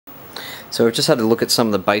So we've just had a look at some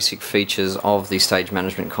of the basic features of the stage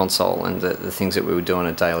management console and the things that we would do on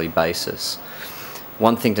a daily basis.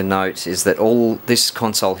 One thing to note is that this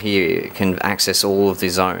console here can access all of the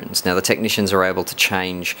zones. Now the technicians are able to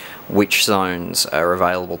change which zones are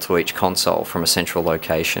available to each console from a central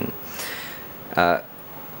location.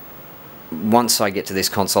 Once I get to this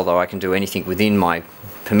console though, I can do anything within my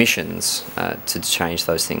permissions to change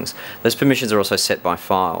those things. Those permissions are also set by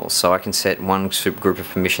files, so I can set one group of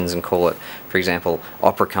permissions and call it, for example,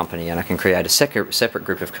 Opera Company, and I can create a separate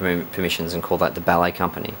group of permissions and call that the Ballet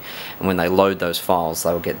Company. And when they load those files,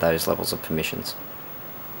 they will get those levels of permissions.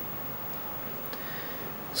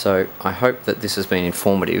 So I hope that this has been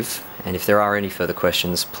informative, and if there are any further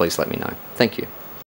questions, please let me know. Thank you.